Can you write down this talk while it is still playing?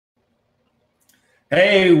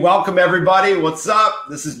Hey, welcome everybody. What's up?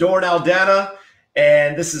 This is Doran Aldana,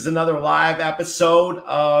 and this is another live episode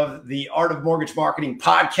of the Art of Mortgage Marketing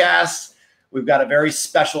podcast. We've got a very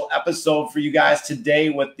special episode for you guys today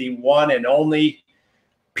with the one and only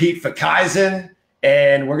Pete Fickeisen,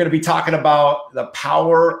 and we're going to be talking about the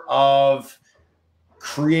power of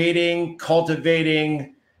creating,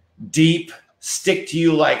 cultivating deep,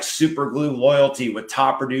 stick-to-you like super glue loyalty with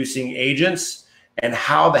top producing agents. And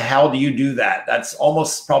how the hell do you do that? That's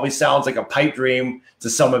almost probably sounds like a pipe dream to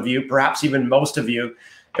some of you, perhaps even most of you.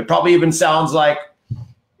 It probably even sounds like,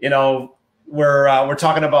 we're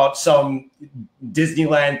talking about some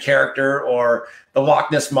Disneyland character or the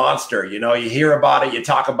Loch Ness Monster. You hear about it, you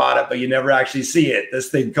talk about it, but you never actually see it. This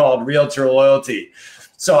thing called realtor loyalty.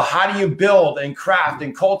 So how do you build and craft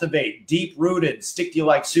and cultivate deep-rooted, stick-to-you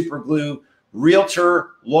like super glue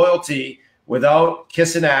realtor loyalty without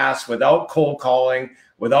kissing ass, without cold calling,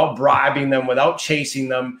 without bribing them, without chasing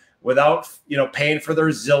them, without paying for their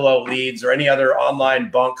Zillow leads or any other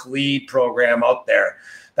online bunk lead program out there?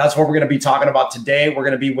 That's what we're going to be talking about today. We're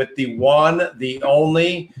going to be with the one, the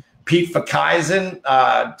only Pete Fickeisen.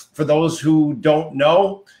 For those who don't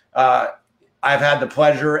know, I've had the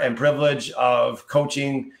pleasure and privilege of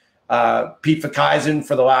coaching Pete Fickeisen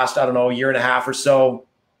for the last, year and a half or so.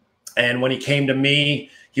 And when he came to me,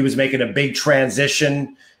 he was making a big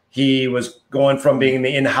transition. He was going from being in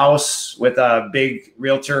the in-house with a big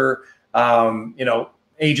realtor,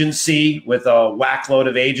 agency with a whack load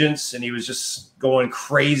of agents. And he was just going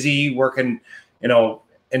crazy, working,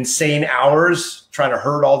 insane hours, trying to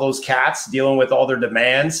herd all those cats, dealing with all their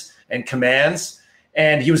demands and commands.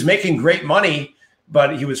 And he was making great money,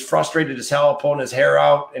 but he was frustrated as hell, pulling his hair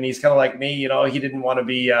out. And he's kind of like me, he didn't want to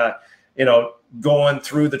be, going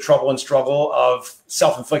through the trouble and struggle of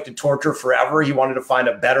self-inflicted torture forever. He wanted to find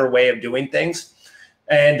a better way of doing things.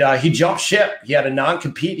 And he jumped ship. He had a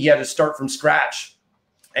non-compete. He had to start from scratch.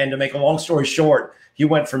 And to make a long story short, he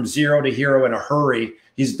went from zero to hero in a hurry.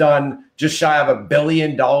 He's done just shy of $1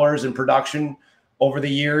 billion in production over the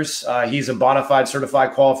years. He's a bona fide,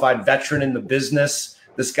 certified, qualified veteran in the business.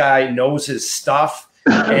 This guy knows his stuff.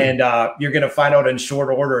 And you're going to find out in short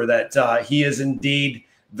order that he is indeed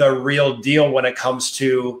the real deal when it comes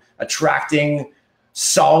to attracting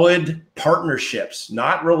solid partnerships,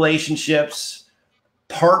 not relationships,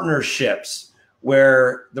 partnerships,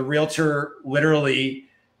 where the realtor literally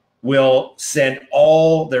will send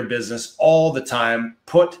all their business all the time,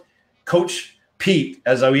 put Coach Pete,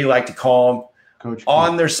 as we like to call him, Coach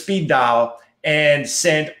on their speed dial and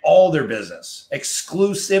send all their business.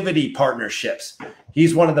 Exclusivity partnerships.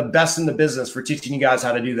 He's one of the best in the business for teaching you guys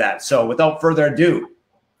how to do that. So without further ado,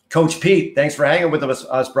 Coach Pete, thanks for hanging with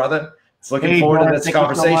us, brother. It's looking forward to this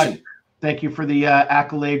conversation. So thank you for the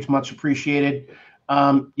accolades, much appreciated.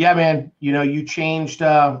 Yeah, man, you changed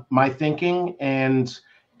my thinking, and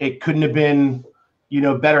it couldn't have been,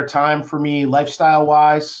 better time for me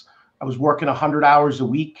lifestyle-wise. I was working 100 hours a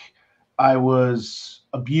week. I was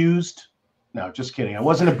abused. No, just kidding. I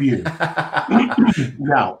wasn't abused.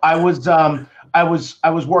 No, I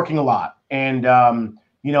was working a lot, and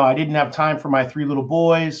I didn't have time for my 3 little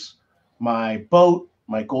boys, my boat,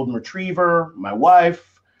 my golden retriever, my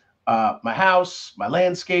wife, my house, my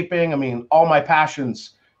landscaping. I mean, all my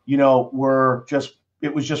passions, it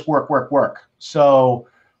was just work, work, work. So,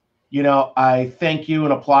 I thank you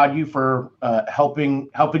and applaud you for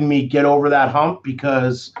helping me get over that hump,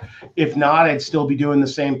 because if not, I'd still be doing the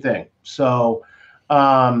same thing. So,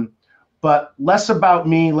 but less about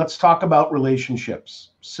me. Let's talk about relationships.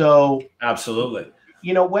 So absolutely.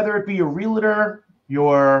 Whether it be a realtor,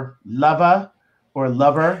 your lover, that's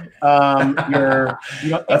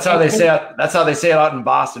how they say it. That's how they say it out in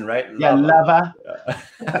Boston, right? Yeah, lover.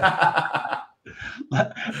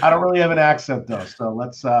 I don't really have an accent though, so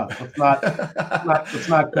let's not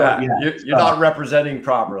go. You're not representing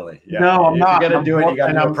properly. Yeah. No, I'm not. If you're gonna do it, you got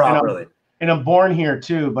to do it properly. And I'm born here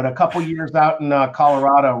too, but a couple years out in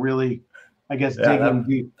Colorado really, I guess, digging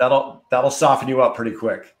deep. That'll soften you up pretty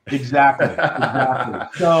quick. Exactly.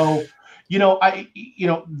 So,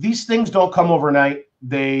 these things don't come overnight.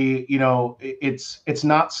 They, it's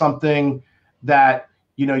not something that,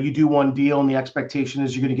 you do one deal and the expectation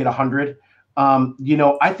is you're going to get 100.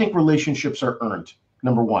 I think relationships are earned,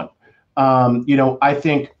 number one. I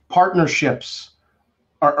think partnerships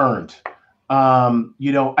are earned.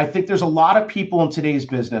 I think there's a lot of people in today's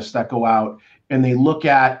business that go out and they look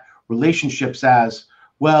at relationships as,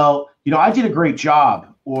 well, I did a great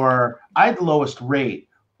job, or I had the lowest rate,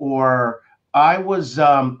 or I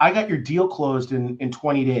got your deal closed in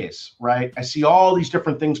 20 days, right? I see all these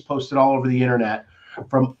different things posted all over the internet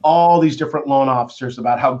from all these different loan officers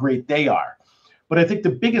about how great they are. But I think the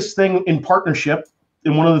biggest thing in partnership,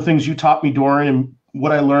 and one of the things you taught me, Doran, and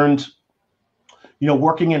what I learned,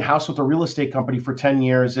 working in-house with a real estate company for 10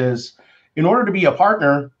 years is, in order to be a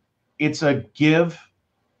partner, it's a give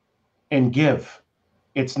and give.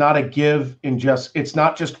 It's not a give and it's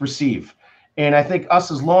not just receive. And I think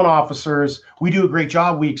us as loan officers, we do a great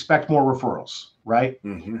job. We expect more referrals, right?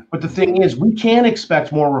 But the thing is, we can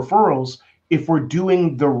expect more referrals if we're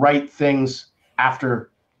doing the right things after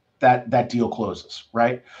that deal closes,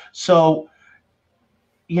 right? So,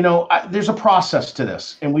 there's a process to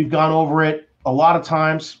this, and we've gone over it a lot of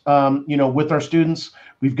times, with our students.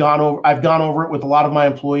 I've gone over it with a lot of my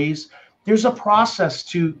employees. There's a process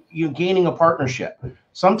to gaining a partnership.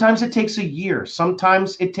 Sometimes it takes a year.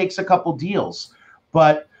 Sometimes it takes a couple deals.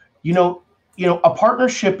 But a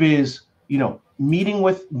partnership is meeting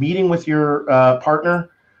with your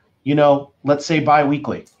partner. Let's say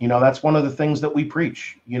biweekly. That's one of the things that we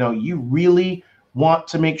preach. You really want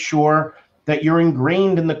to make sure that you're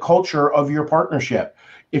ingrained in the culture of your partnership.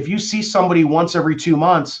 If you see somebody once every 2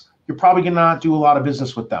 months, you're probably going to not do a lot of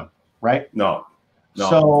business with them, right? No.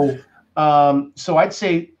 So I'd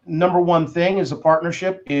say number one thing is a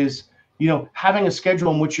partnership is, having a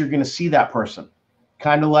schedule in which you're going to see that person,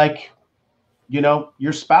 kind of like,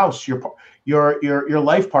 your spouse, your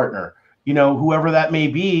life partner, whoever that may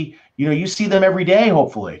be. You see them every day,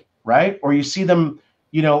 hopefully, right? Or you see them,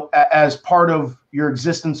 as part of your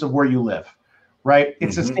existence of where you live, right?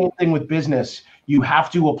 It's the same thing with business. You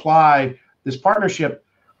have to apply this partnership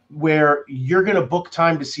where you're going to book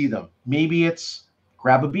time to see them. Maybe it's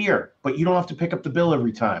grab a beer, but you don't have to pick up the bill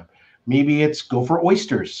every time. Maybe it's go for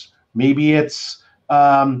oysters. Maybe it's,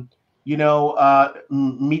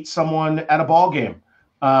 meet someone at a ball game.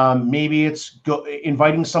 Maybe it's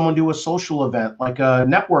inviting someone to a social event, like a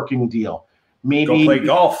networking deal. Maybe go play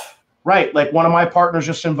golf. Right. Like one of my partners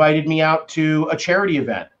just invited me out to a charity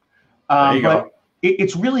event. There you go.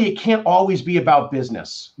 It can't always be about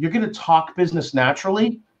business. You're going to talk business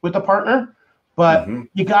naturally with a partner, but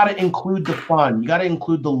you got to include the fun. You got to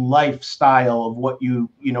include the lifestyle of what you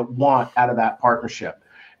want out of that partnership.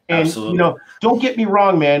 And, Absolutely. Don't get me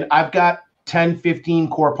wrong, man. I've got 10, 15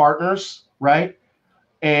 core partners, right?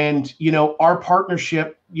 And, our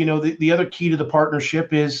partnership, the other key to the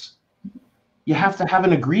partnership is you have to have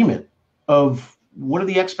an agreement of what are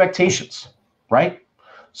the expectations, right?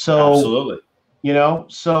 So, absolutely.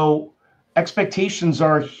 So expectations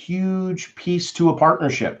are a huge piece to a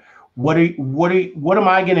partnership. What am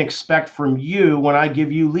I going to expect from you when I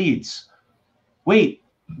give you leads? Wait,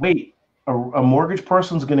 a mortgage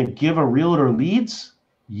person's going to give a realtor leads?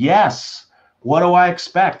 Yes. What do I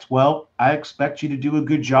expect? Well, I expect you to do a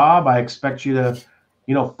good job. I expect you to,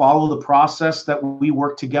 follow the process that we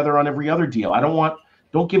work together on every other deal.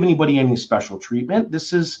 Don't give anybody any special treatment.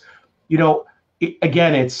 This is,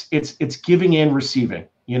 again, it's giving and receiving.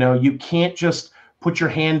 You can't just put your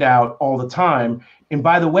hand out all the time. And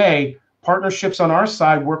by the way, partnerships on our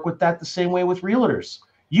side work with that the same way with realtors.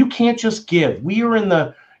 You can't just give. We are in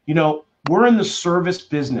the, we're in the service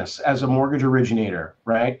business as a mortgage originator,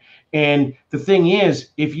 right? And the thing is,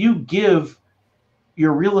 if you give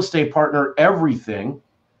your real estate partner everything,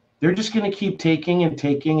 they're just going to keep taking and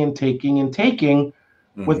taking and taking and taking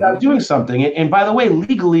without doing something. And by the way,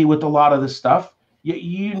 legally with a lot of this stuff,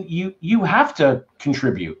 you have to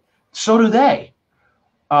contribute. So do they.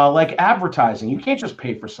 Like advertising, you can't just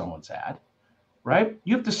pay for someone's ad, right?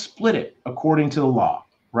 You have to split it according to the law,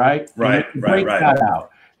 right? Right. Break that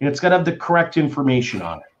out, and it's got to have the correct information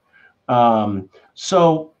on it.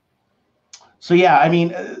 So yeah, I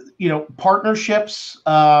mean, partnerships.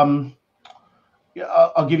 I'll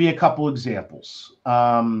give you a couple examples.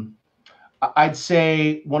 I'd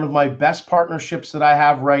say one of my best partnerships that I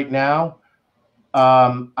have right now.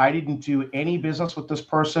 I didn't do any business with this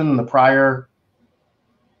person in the prior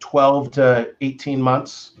 12 to 18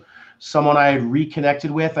 months. Someone I had reconnected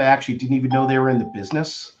with, I actually didn't even know they were in the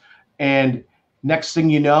business. And next thing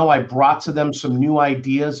you know, I brought to them some new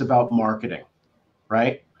ideas about marketing,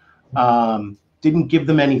 right? Didn't give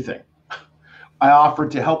them anything. I offered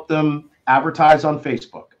to help them advertise on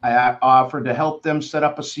Facebook. I offered to help them set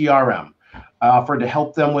up a CRM. I offered to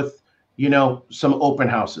help them with, some open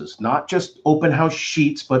houses, not just open house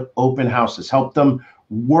sheets, but open houses. Help them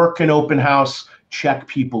work an open house, check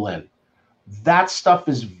people in. That stuff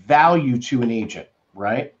is value to an agent,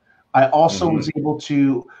 right? I also was able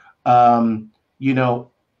to,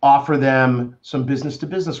 offer them some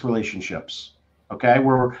business-to-business relationships, okay,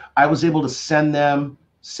 where I was able to send them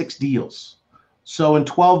 6 deals. So in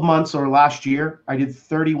 12 months or last year, I did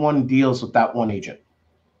 31 deals with that one agent.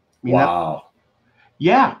 Wow.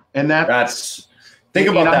 Yeah, and that's Think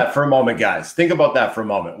about that for a moment, guys. Think about that for a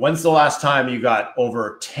moment. When's the last time you got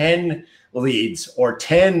over 10 leads or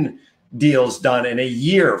 10 deals done in a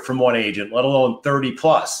year from one agent, let alone 30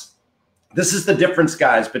 plus? This is the difference,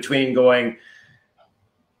 guys, between going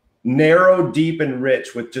narrow, deep, and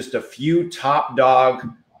rich with just a few top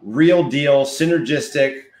dog, real deal,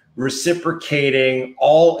 synergistic, reciprocating,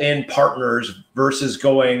 all-in partners versus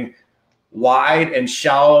going wide and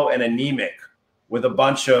shallow and anemic with a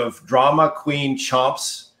bunch of drama queen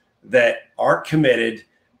chumps that aren't committed,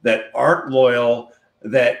 that aren't loyal,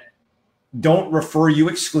 that don't refer you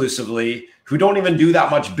exclusively, who don't even do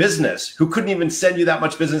that much business, who couldn't even send you that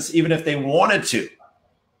much business even if they wanted to.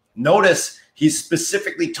 Notice he's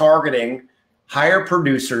specifically targeting higher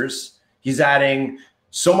producers. He's adding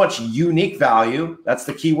so much unique value. That's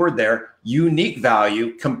the key word there. Unique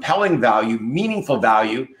value, compelling value, meaningful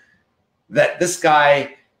value, that this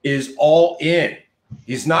guy is all in.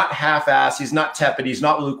 He's not half-assed. He's not tepid. He's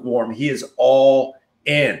not lukewarm. He is all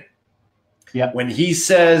in. Yeah. When he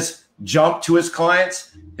says jump to his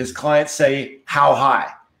clients say, how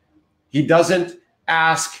high? He doesn't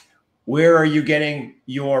ask, where are you getting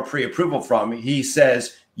your pre-approval from? He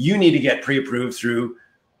says, you need to get pre-approved through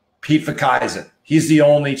Pete Fickeisen. He's the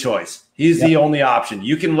only choice. He's the only option.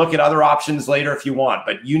 You can look at other options later if you want,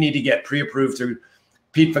 but you need to get pre-approved through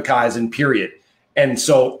Pete Fickeisen, period. And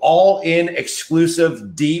so all in,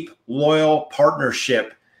 exclusive, deep, loyal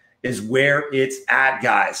partnership is where it's at,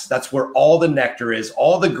 guys. That's where all the nectar is,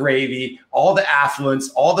 all the gravy, all the affluence,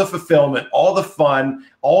 all the fulfillment, all the fun,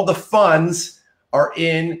 all the funds are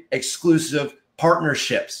in exclusive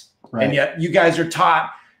partnerships. Right. And yet you guys are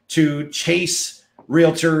taught to chase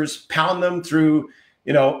realtors, pound them through,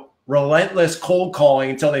 relentless cold calling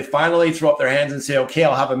until they finally throw up their hands and say, okay,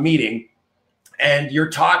 I'll have a meeting. And you're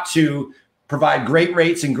taught to provide great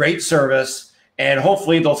rates and great service, and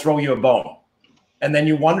hopefully they'll throw you a bone. And then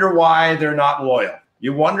you wonder why they're not loyal.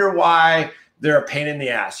 You wonder why they're a pain in the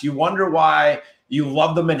ass. You wonder why you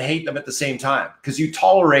love them and hate them at the same time, because you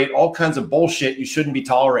tolerate all kinds of bullshit you shouldn't be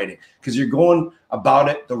tolerating because you're going about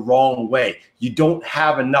it the wrong way. You don't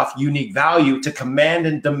have enough unique value to command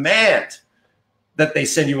and demand that they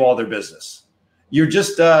send you all their business. You're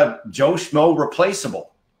just Joe Schmo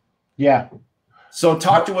replaceable. Yeah. So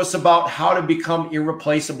talk to us about how to become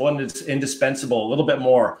irreplaceable and indispensable a little bit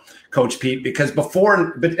more, Coach Pete, because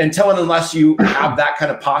until and unless you have that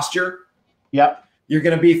kind of posture, you're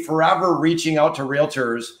going to be forever reaching out to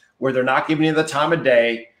realtors where they're not giving you the time of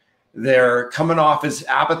day. They're coming off as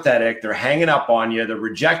apathetic. They're hanging up on you. They're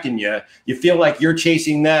rejecting you. You feel like you're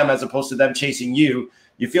chasing them as opposed to them chasing you.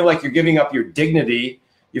 You feel like you're giving up your dignity.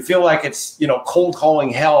 You feel like it's, cold calling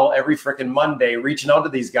hell every freaking Monday, reaching out to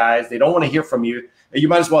these guys. They don't want to hear from you. You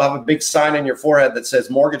might as well have a big sign on your forehead that says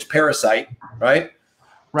mortgage parasite, right?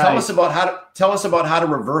 Tell us about how to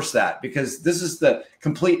reverse that, because this is the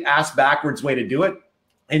complete ass backwards way to do it.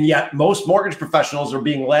 And yet most mortgage professionals are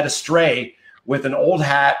being led astray with an old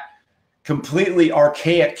hat, completely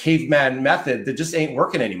archaic caveman method that just ain't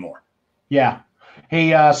working anymore. Yeah.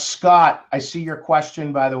 Hey, Scott, I see your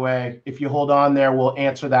question, by the way. If you hold on there, we'll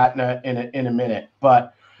answer that in a minute.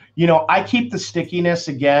 But, I keep the stickiness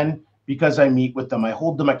again because I meet with them. I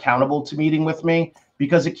hold them accountable to meeting with me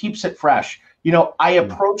because it keeps it fresh. I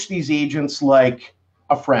approach these agents like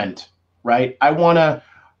a friend, right? I want to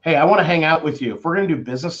hang out with you. If we're going to do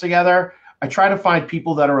business together, I try to find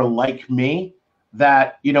people that are like me,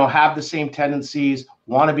 that, have the same tendencies,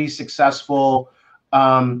 want to be successful.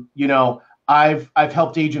 I've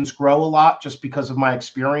helped agents grow a lot just because of my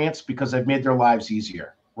experience, because I've made their lives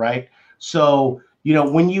easier, right? So,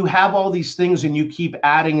 when you have all these things and you keep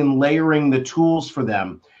adding and layering the tools for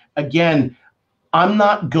them, again, I'm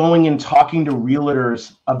not going and talking to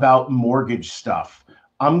realtors about mortgage stuff.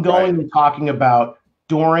 I'm going and talking about,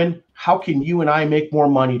 Doran, how can you and I make more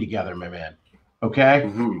money together, my man? Okay.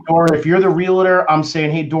 Mm-hmm. Doran, if you're the realtor, I'm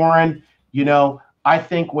saying, hey, Doran, I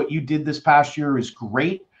think what you did this past year is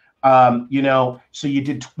great. So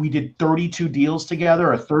we did 32 deals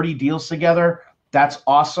together or 30 deals together. That's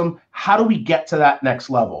awesome. How do we get to that next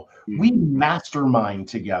level? Mm-hmm. We mastermind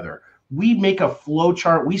together. We make a flow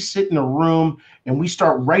chart. We sit in a room and we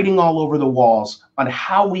start writing all over the walls on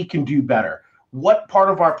how we can do better. What part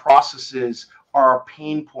of our processes are our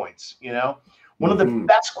pain points? One of the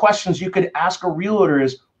best questions you could ask a realtor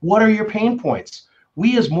is, what are your pain points?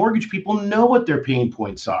 We as mortgage people know what their pain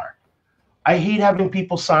points are. I hate having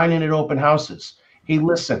people sign in at open houses. Hey,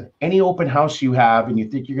 listen, any open house you have and you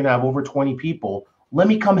think you're going to have over 20 people, let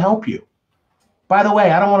me come help you. By the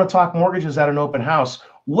way, I don't want to talk mortgages at an open house.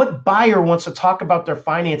 What buyer wants to talk about their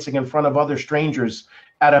financing in front of other strangers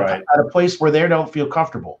at a place where they don't feel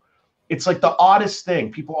comfortable? It's like the oddest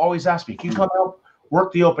thing. People always ask me, can you come out,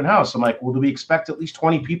 work the open house? I'm like, well, do we expect at least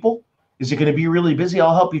 20 people? Is it going to be really busy?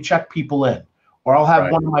 I'll help you check people in. Or I'll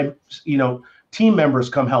have one of my, team members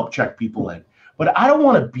come help check people in. But I don't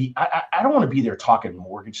want to be, I don't want to be there talking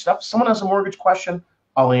mortgage stuff. If someone has a mortgage question,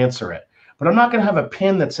 I'll answer it. But I'm not going to have a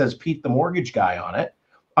pin that says Pete the mortgage guy on it.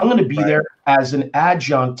 I'm going to be there as an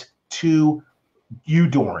adjunct to you,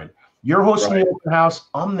 Doran. You're hosting the open house.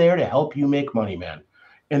 I'm there to help you make money, man.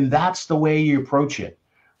 And that's the way you approach it.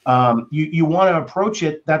 You want to approach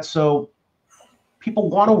it that's so people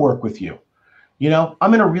want to work with you.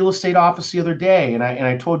 I'm in a real estate office the other day, and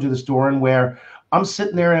I told you this, Doran, where I'm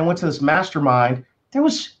sitting there and I went to this mastermind. There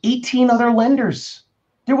was 18 other lenders.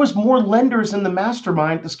 There was more lenders in the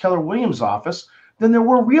mastermind at this Keller Williams office than there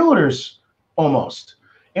were realtors almost.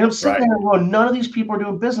 And I'm sitting there going, none of these people are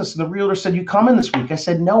doing business. And the realtor said, you come in this week? I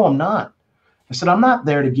said, no, I'm not. I said, I'm not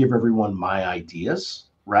there to give everyone my ideas,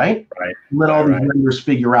 right? Let all these lenders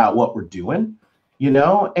figure out what we're doing,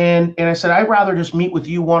 And I said, I'd rather just meet with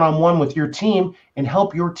you one-on-one with your team and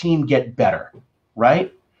help your team get better,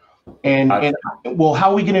 right? And well,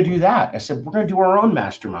 how are we going to do that? I said, we're going to do our own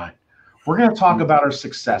mastermind. We're going to talk about our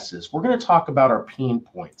successes. We're going to talk about our pain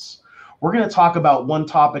points. We're going to talk about one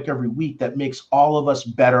topic every week that makes all of us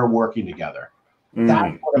better working together.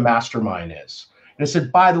 That's what a mastermind is. And I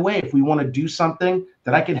said, by the way, if we want to do something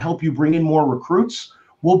that I can help you bring in more recruits,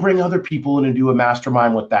 we'll bring other people in and do a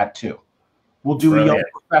mastermind with that too. We'll do a young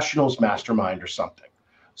professionals mastermind or something.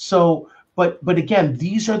 So, but again,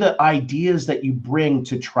 these are the ideas that you bring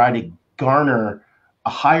to try to garner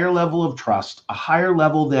a higher level of trust, a higher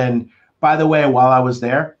level than, by the way, while I was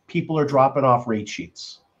there, people are dropping off rate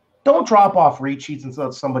sheets. Don't drop off rate sheets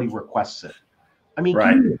until somebody requests it. I mean,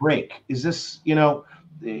 give me a break. Is this,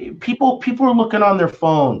 people are looking on their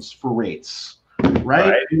phones for rates,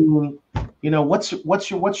 right? What's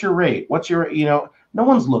your rate? What's your, no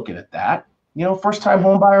one's looking at that. First time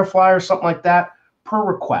home buyer flyer, something like that, per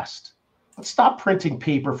request. Let's stop printing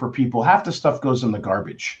paper for people. Half the stuff goes in the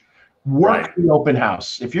garbage. Work the open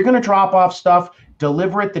house. If you're going to drop off stuff,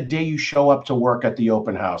 deliver it the day you show up to work at the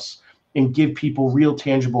open house and give people real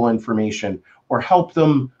tangible information, or help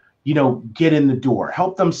them, get in the door,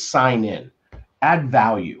 help them sign in, add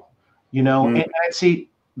value, And I'd say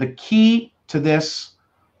the key to this,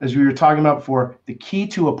 as we were talking about before, the key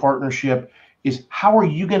to a partnership is how are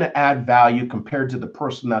you going to add value compared to the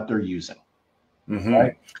person that they're using?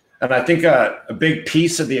 Right? And I think a big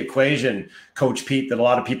piece of the equation, Coach Pete, that a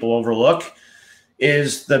lot of people overlook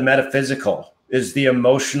is the metaphysical, is the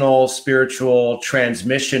emotional, spiritual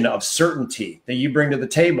transmission of certainty that you bring to the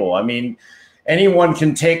table. I mean, anyone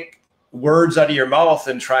can take words out of your mouth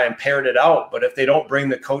and try and parrot it out, but if they don't bring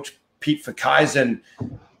the Coach Pete Fickeisen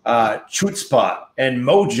chutzpah and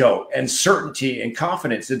mojo and certainty and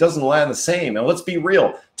confidence, it doesn't land the same. And let's be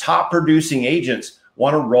real, top producing agents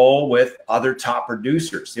want to roll with other top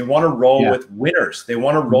producers. They want to roll with winners. They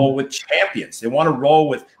want to roll with champions. They want to roll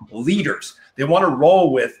with leaders. They want to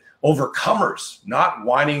roll with overcomers, not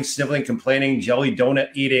whining, sniveling, complaining, jelly donut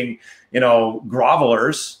eating,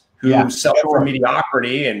 grovelers who settle for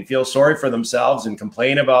mediocrity and feel sorry for themselves and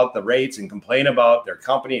complain about the rates and complain about their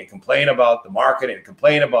company and complain about the market and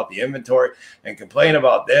complain about the inventory and complain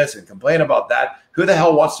about this and complain about that. Who the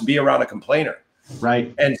hell wants to be around a complainer?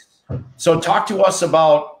 Right. And so talk to us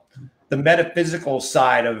about the metaphysical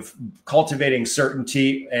side of cultivating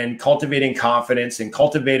certainty and cultivating confidence and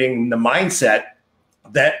cultivating the mindset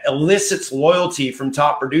that elicits loyalty from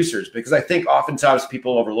top producers, because I think oftentimes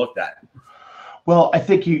people overlook that. Well, I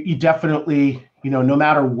think you definitely, no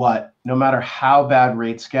matter what, no matter how bad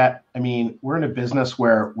rates get, I mean, we're in a business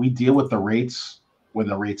where we deal with the rates when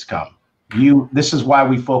the rates come. This is why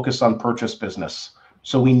we focus on purchase business.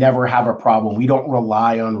 So we never have a problem. We don't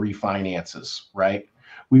rely on refinances, right?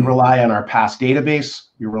 We rely on our past database.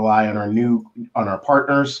 We rely on our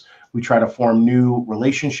partners. We try to form new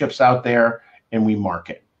relationships out there and we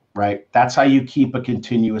market, right? That's how you keep a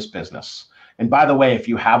continuous business. And by the way, if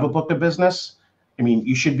you have a book of business, I mean,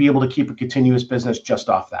 you should be able to keep a continuous business just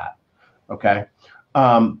off that, okay?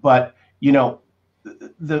 But,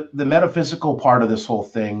 the metaphysical part of this whole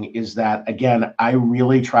thing is that, again, I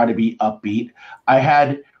really try to be upbeat. I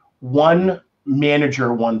had one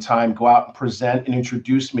manager one time go out and present and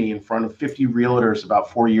introduce me in front of 50 realtors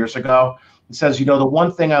about 4 years ago. It says, the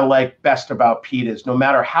one thing I like best about Pete is no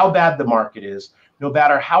matter how bad the market is, no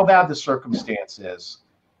matter how bad the circumstance is,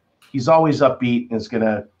 he's always upbeat and is going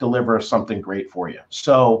to deliver something great for you.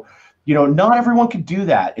 So, not everyone could do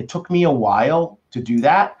that. It took me a while to do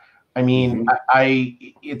that. I mean,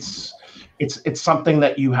 it's something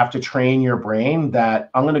that you have to train your brain that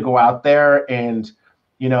I'm going to go out there and,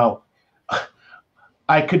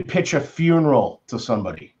 I could pitch a funeral to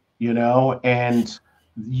somebody, you know, and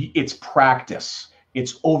it's practice.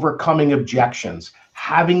 It's overcoming objections,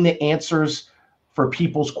 having the answers for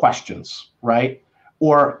people's questions, right?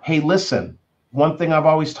 Or, hey, listen, one thing I've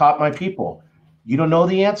always taught my people, you don't know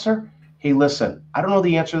the answer? Hey, listen, I don't know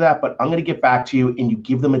the answer to that, but I'm going to get back to you, and you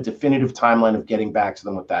give them a definitive timeline of getting back to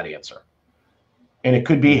them with that answer. And it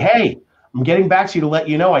could be, hey, I'm getting back to you to let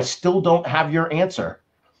you know I still don't have your answer.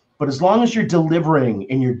 But as long as you're delivering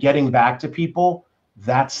and you're getting back to people,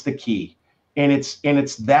 that's the key. And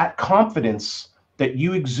it's that confidence that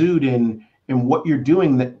you exude in what you're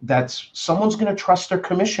doing that's someone's going to trust their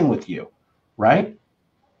commission with you, right?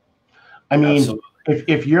 I mean, Absolutely.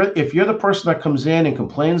 if you're the person that comes in and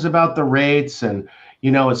complains about the rates and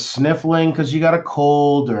is sniffling because you got a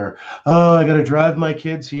cold, or oh, I got to drive my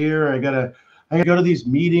kids here, I gotta go to these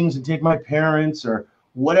meetings and take my parents, or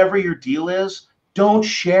whatever your deal is, don't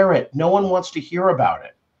share it. No one wants to hear about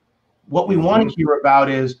it. What we want to hear about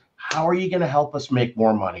is, how are you going to help us make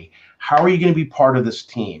more money? How are you going to be part of this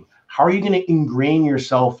team? How are you going to ingrain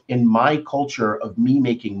yourself in my culture of me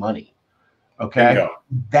making money? Okay. Bingo.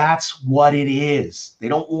 That's what it is. They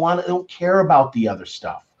don't care about the other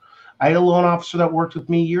stuff. I had a loan officer that worked with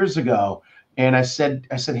me years ago, and I said,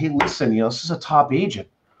 hey, listen, this is a top agent.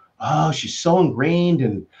 Oh, she's so ingrained,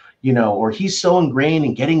 and or he's so ingrained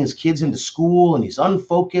in getting his kids into school, and he's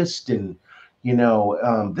unfocused, and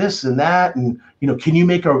this and that, and can you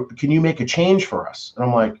make a change for us? And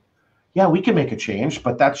I'm like, yeah, we can make a change,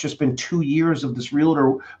 but that's just been 2 years of this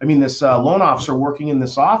this loan officer working in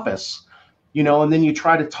this office, and then you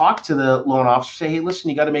try to talk to the loan officer, say, hey,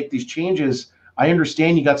 listen, you got to make these changes. I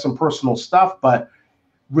understand you got some personal stuff, but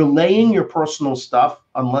relaying your personal stuff,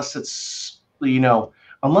 unless it's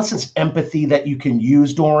empathy that you can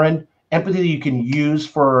use, Doran, empathy that you can use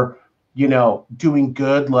for, doing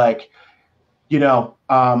good. Like,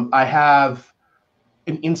 I have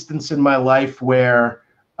an instance in my life where,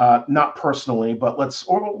 not personally, but let's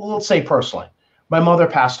say personally, my mother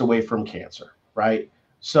passed away from cancer, right?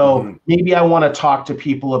 So maybe I want to talk to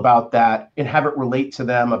people about that and have it relate to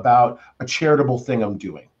them about a charitable thing I'm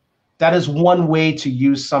doing. That is one way to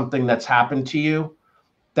use something that's happened to you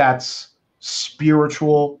that's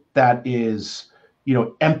spiritual, that is,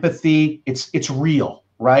 empathy. It's real,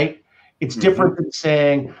 right? It's different than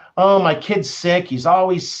saying, oh, my kid's sick, he's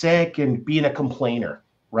always sick, and being a complainer,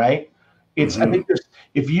 right? I think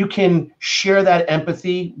if you can share that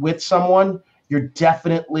empathy with someone, you're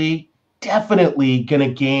definitely going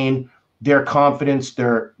to gain their confidence,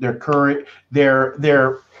 their courage,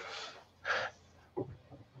 their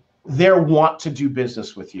want to do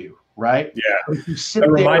business with you, right? Yeah. If you sit It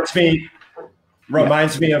there,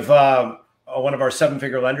 reminds me of one of our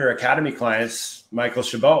 7-figure lender academy clients, Michael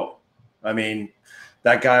Chabot. I mean,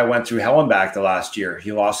 that guy went through hell and back the last year.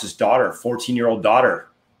 He lost his daughter, 14-year-old daughter,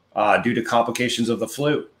 due to complications of the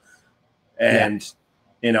flu. And,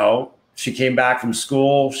 she came back from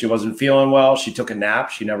school. She wasn't feeling well. She took a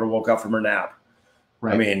nap. She never woke up from her nap.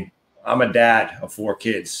 Right. I mean, I'm a dad of 4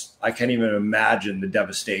 kids. I can't even imagine the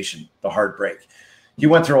devastation, the heartbreak. He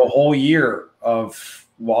went through a whole year of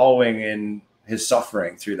wallowing in his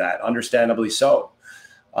suffering through that, understandably so.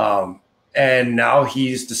 And now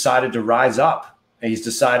he's decided to rise up, and he's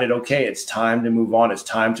decided, okay, it's time to move on. It's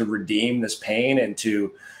time to redeem this pain and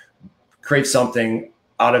to create something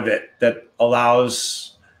out of it that allows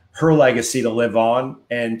her legacy to live on,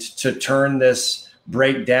 and to turn this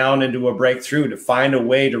breakdown into a breakthrough, to find a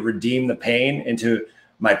way to redeem the pain into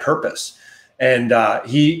my purpose. And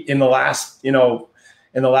he, in the last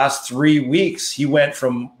 3 weeks, he went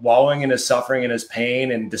from wallowing in his suffering and his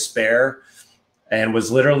pain and despair, and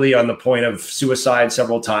was literally on the point of suicide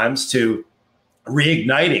several times, to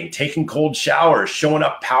reigniting, taking cold showers, showing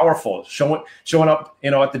up powerful, showing up,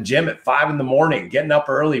 at the gym at 5 a.m, getting up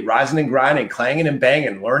early, rising and grinding, clanging and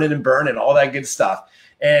banging, learning and burning, all that good stuff.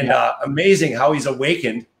 And amazing how he's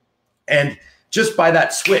awakened. And just by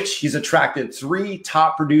that switch, he's attracted 3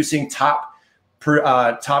 top producing, top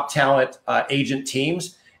talent agent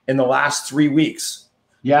teams in the last 3 weeks.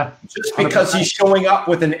 Yeah. Just because 100%. He's showing up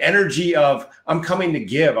with an energy of, I'm coming to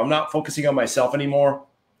give. I'm not focusing on myself anymore.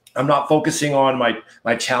 I'm not focusing on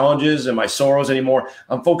my challenges and my sorrows anymore.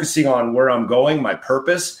 I'm focusing on where I'm going, my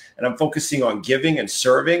purpose, and I'm focusing on giving and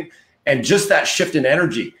serving. And just that shift in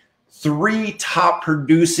energy, 3 top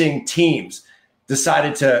producing teams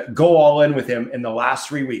decided to go all in with him in the last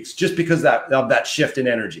 3 weeks, just because of that shift in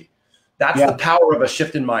energy. That's the power of a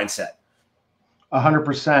shift in mindset.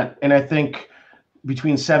 100%. And I think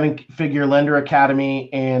between 7-figure lender academy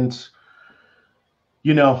and,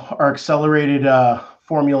 our accelerated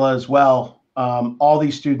formula as well, all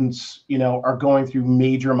these students, you know, are going through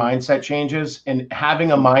major mindset changes, and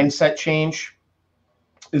having a mindset change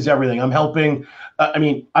is everything. I'm helping.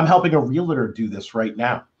 I'm helping a realtor do this right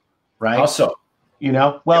now, right? How so? You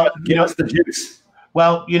know, well, give us the juice.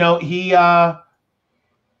 Well, you know, he's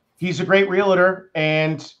a great realtor,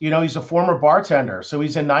 and you know, he's a former bartender, so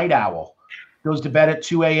he's a night owl. Goes to bed at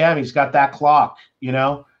 2 a.m. He's got that clock, you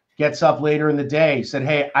know, gets up later in the day. He said,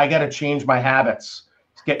 hey, I got to change my habits.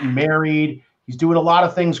 He's getting married. He's doing a lot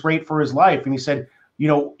of things great for his life. And he said, you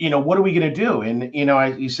know, what are we going to do? And, you know,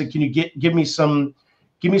 he said, can you give me some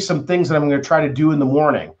things that I'm going to try to do in the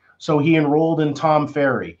morning. So he enrolled in Tom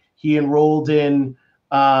Ferry. He enrolled in,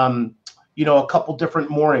 you know, a couple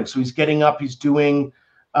different mornings. So he's getting up, he's doing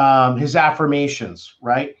his affirmations,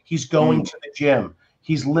 right? He's going to the gym.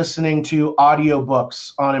 He's listening to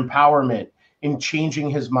audiobooks on empowerment and changing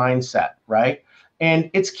his mindset, right? And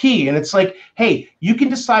it's key. And it's like, hey, you can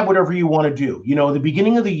decide whatever you want to do. You know, the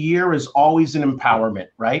beginning of the year is always an empowerment,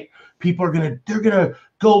 right? People are they're gonna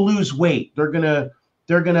go lose weight. They're gonna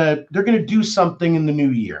do something in the new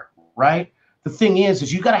year, right? The thing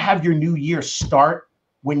is you got to have your new year start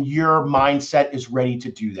when your mindset is ready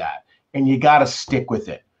to do that, and you got to stick with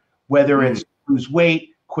it. Whether it's lose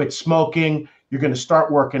weight, quit smoking, you're going to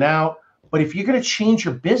start working out. But if you're going to change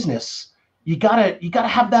your business, you gotta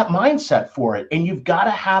have that mindset for it, and you've got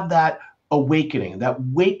to have that awakening, that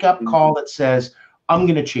wake up call that says, I'm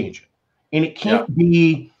going to change it. And it can't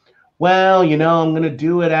be, well, you know, I'm going to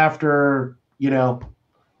do it after, you know,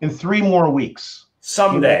 in 3 more weeks.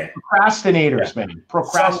 Someday. You know, procrastinators, man.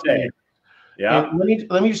 Procrastinators. Someday. Yeah. And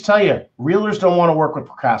let me just tell you, realtors don't want to work with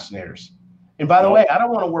procrastinators. And by the way, I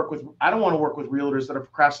don't want to work with realtors that are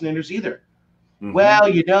procrastinators either. Well,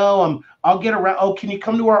 you know, I'll get around. Oh, can you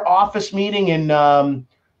come to our office meeting in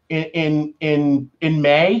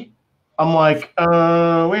May? I'm like,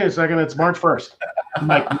 wait a second, it's March 1st. I'm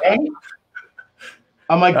like, May?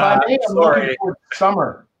 I'm like, by May, I'm looking for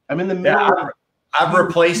summer. I'm in the middle. I've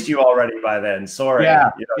replaced you already by then. Sorry. Yeah,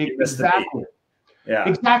 you know, you missed exactly. the beat. Yeah,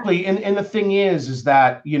 exactly. And the thing is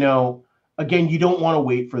that, you know, again, you don't want to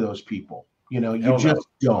wait for those people. You know, you just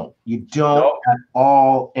don't. You don't at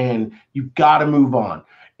all, and you've got to move on.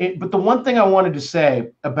 But the one thing I wanted to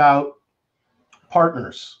say about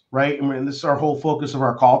partners, right? I mean, this is our whole focus of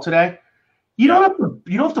our call today. You don't have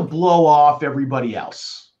to blow off everybody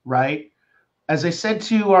else, right? As I said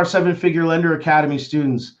to our 7-Figure Lender Academy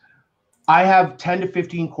students, I have 10 to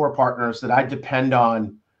 15 core partners that I depend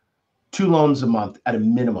on 2 loans a month at a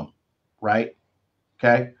minimum, right?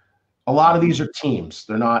 Okay. A lot of these are teams.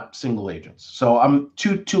 They're not single agents. So I'm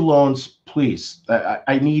two loans, please.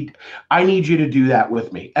 I need you to do that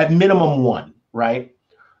with me at minimum 1, right?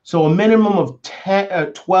 So a minimum of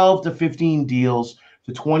 12 to 15 deals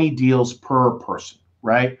to 20 deals per person,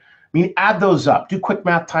 right? I mean, add those up. Do quick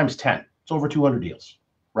math times 10. It's over 200 deals,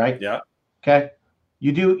 right? Yeah. Okay.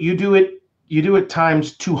 You do it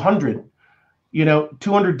times 200. You know,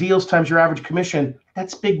 200 deals times your average commission.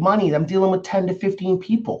 That's big money. I'm dealing with 10 to 15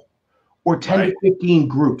 people. Or 10 to 15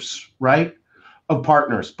 groups, right, of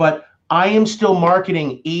partners. But I am still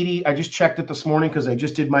marketing 80. I just checked it this morning because I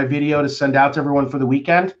just did my video to send out to everyone for the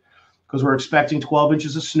weekend, because we're expecting 12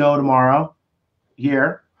 inches of snow tomorrow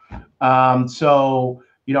here. So,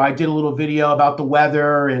 you know, I did a little video about the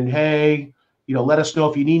weather and, hey, you know, let us know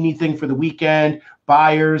if you need anything for the weekend.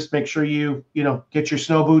 Buyers, make sure you know, get your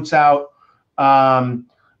snow boots out,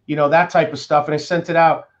 you know, that type of stuff. And I sent it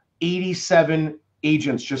out. 87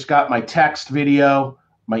 agents just got my text video,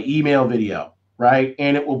 my email video, right?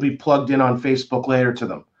 And it will be plugged in on Facebook later to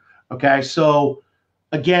them. Okay. So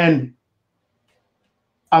again,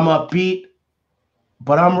 I'm upbeat,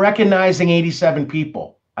 but I'm recognizing 87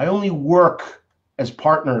 people. I only work as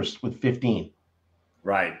partners with 15.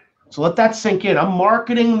 Right. So let that sink in. I'm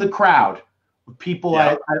marketing the crowd with people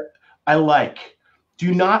I like.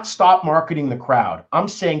 Do not stop marketing the crowd. I'm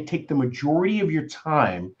saying take the majority of your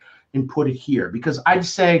time and put it here, because I'd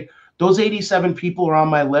say those 87 people are on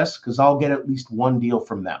my list because I'll get at least 1 deal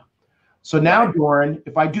from them. So now, Doran,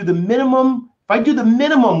 if I do the minimum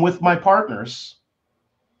with my partners,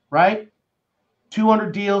 right?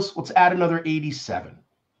 200 deals, let's add another 87.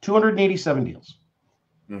 287 deals.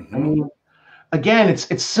 I mean, again,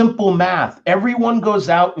 it's simple math. Everyone goes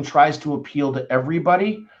out and tries to appeal to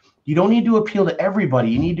everybody. You don't need to appeal to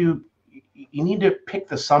everybody. You need to pick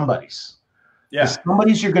the somebodies. Yeah.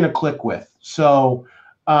 Somebody's you're going to click with. So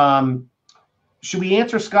should we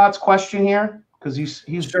answer Scott's question here? Because he's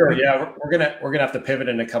sure. Yeah, we're gonna have to pivot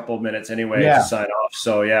in a couple of minutes anyway to sign off.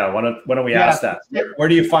 So yeah, why don't we ask that? Where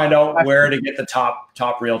do you find out where to get the top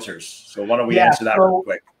realtors? So why don't we answer that real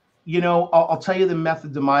quick? I'll tell you the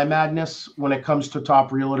method to my madness when it comes to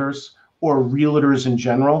top realtors or realtors in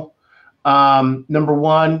general. Number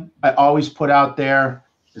one, I always put out there,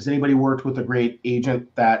 has anybody worked with a great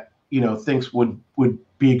agent that, thinks would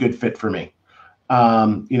be a good fit for me?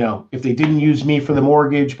 If they didn't use me for the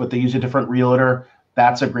mortgage, but they use a different realtor,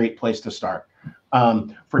 that's a great place to start.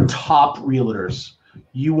 For top realtors,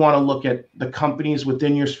 you want to look at the companies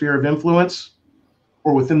within your sphere of influence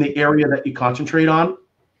or within the area that you concentrate on.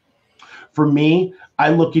 For me, I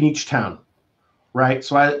look in each town, right?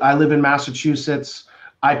 So I live in Massachusetts.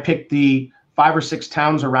 I pick the 5 or 6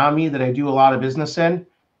 towns around me that I do a lot of business in,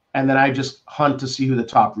 and then I just hunt to see who the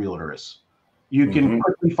top realtor is. You can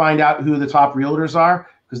quickly find out who the top realtors are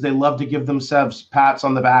because they love to give themselves pats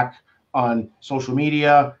on the back on social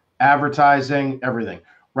media, advertising, everything.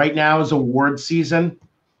 Right now is award season.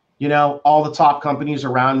 All the top companies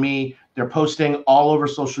around me, they're posting all over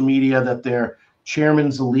social media that they're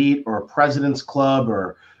Chairman's Elite or President's Club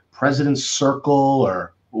or President's Circle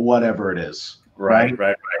or whatever it is. Right.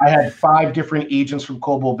 I had 5 different agents from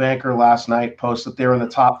Coldwell Banker last night post that they're in the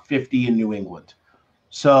top 50 in New England.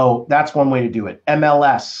 So that's one way to do it.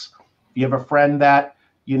 MLS. If you have a friend that,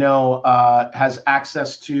 has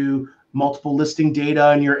access to multiple listing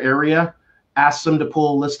data in your area, ask them to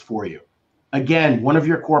pull a list for you. Again, one of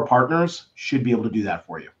your core partners should be able to do that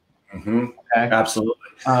for you. Okay? Absolutely.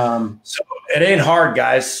 So it ain't hard,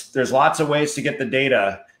 guys. There's lots of ways to get the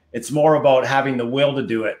data. It's more about having the will to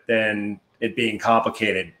do it than it being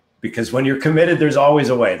complicated, because when you're committed, there's always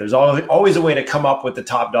a way. There's always a way to come up with the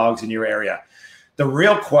top dogs in your area. The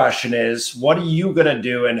real question is, what are you going to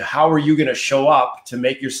do and how are you going to show up to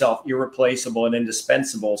make yourself irreplaceable and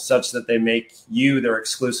indispensable such that they make you their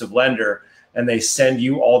exclusive lender and they send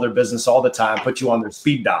you all their business all the time, put you on their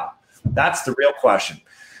speed dial? That's the real question.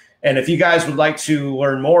 And if you guys would like to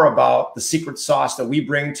learn more about the secret sauce that we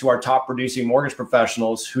bring to our top producing mortgage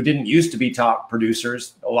professionals who didn't used to be top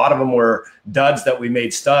producers, a lot of them were duds that we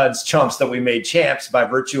made studs, chumps that we made champs by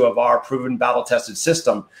virtue of our proven battle-tested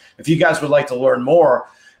system. If you guys would like to learn more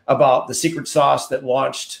about the secret sauce that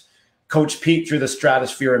launched Coach Pete through the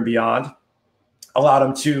stratosphere and beyond, allowed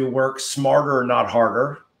him to work smarter, not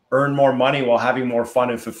harder, earn more money while having more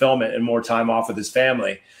fun and fulfillment and more time off with his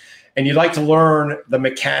family, and you'd like to learn the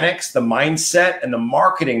mechanics, the mindset, and the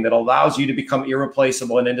marketing that allows you to become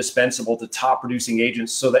irreplaceable and indispensable to top producing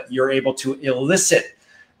agents so that you're able to elicit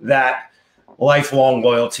that lifelong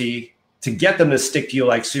loyalty, to get them to stick to you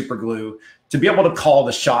like super glue, to be able to call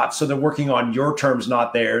the shots so they're working on your terms,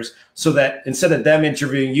 not theirs, so that instead of them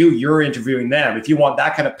interviewing you, you're interviewing them. If you want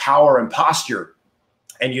that kind of power and posture,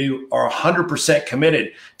 and you are 100%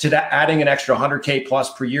 committed to that, adding an extra 100K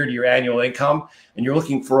plus per year to your annual income, and you're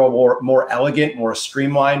looking for a more elegant, more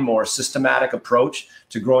streamlined, more systematic approach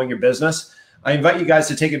to growing your business, I invite you guys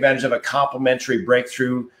to take advantage of a complimentary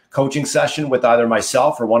breakthrough coaching session with either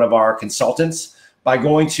myself or one of our consultants by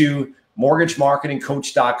going to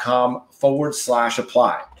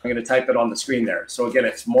mortgagemarketingcoach.com/apply. I'm going to type it on the screen there. So again,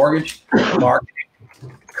 it's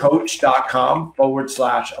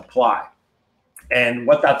mortgagemarketingcoach.com/apply. And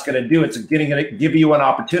what that's going to do, it's going to give you an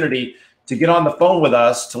opportunity to get on the phone with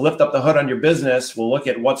us, to lift up the hood on your business. We'll look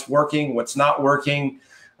at what's working, what's not working,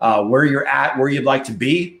 where you're at, where you'd like to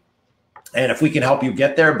be. And if we can help you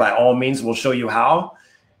get there, by all means, we'll show you how.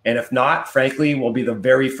 And if not, frankly, we'll be the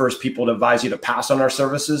very first people to advise you to pass on our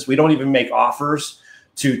services. We don't even make offers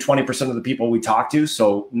to 20% of the people we talk to.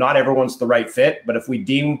 So not everyone's the right fit. But if we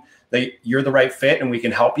deem that you're the right fit and we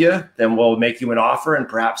can help you, then we'll make you an offer, and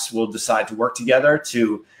perhaps we'll decide to work together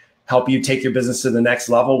to help you take your business to the next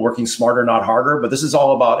level, working smarter, not harder. But this is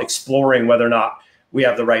all about exploring whether or not we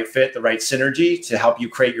have the right fit, the right synergy to help you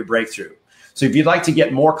create your breakthrough. So if you'd like to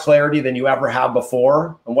get more clarity than you ever have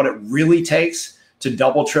before on what it really takes to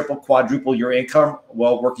double, triple, quadruple your income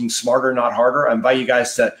while working smarter, not harder, I invite you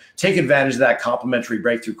guys to take advantage of that complimentary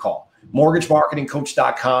breakthrough call.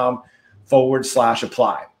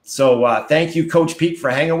 mortgagemarketingcoach.com/apply. So thank you, Coach Pete, for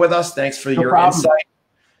hanging with us. Thanks for your insight,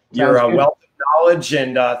 your wealth of knowledge,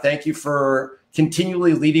 and thank you for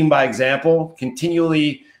continually leading by example,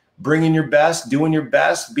 continually bringing your best, doing your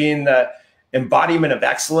best, being the embodiment of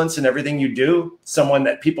excellence in everything you do, someone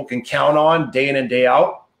that people can count on day in and day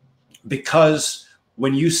out, because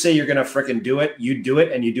when you say you're going to fricking do it, you do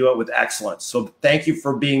it, and you do it with excellence. So thank you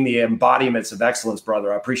for being the embodiments of excellence,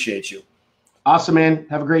 brother. I appreciate you. Awesome, man.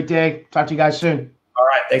 Have a great day. Talk to you guys soon. All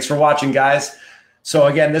right. Thanks for watching, guys. So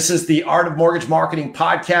again, this is the Art of Mortgage Marketing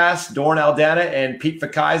podcast. Doran Aldana and Pete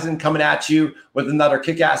Fickeisen coming at you with another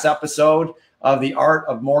kick-ass episode of the Art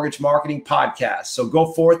of Mortgage Marketing podcast. So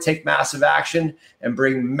go forth, take massive action, and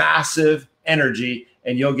bring massive energy,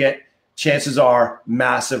 and you'll get chances are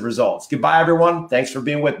massive results. Goodbye, everyone. Thanks for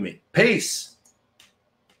being with me. Peace.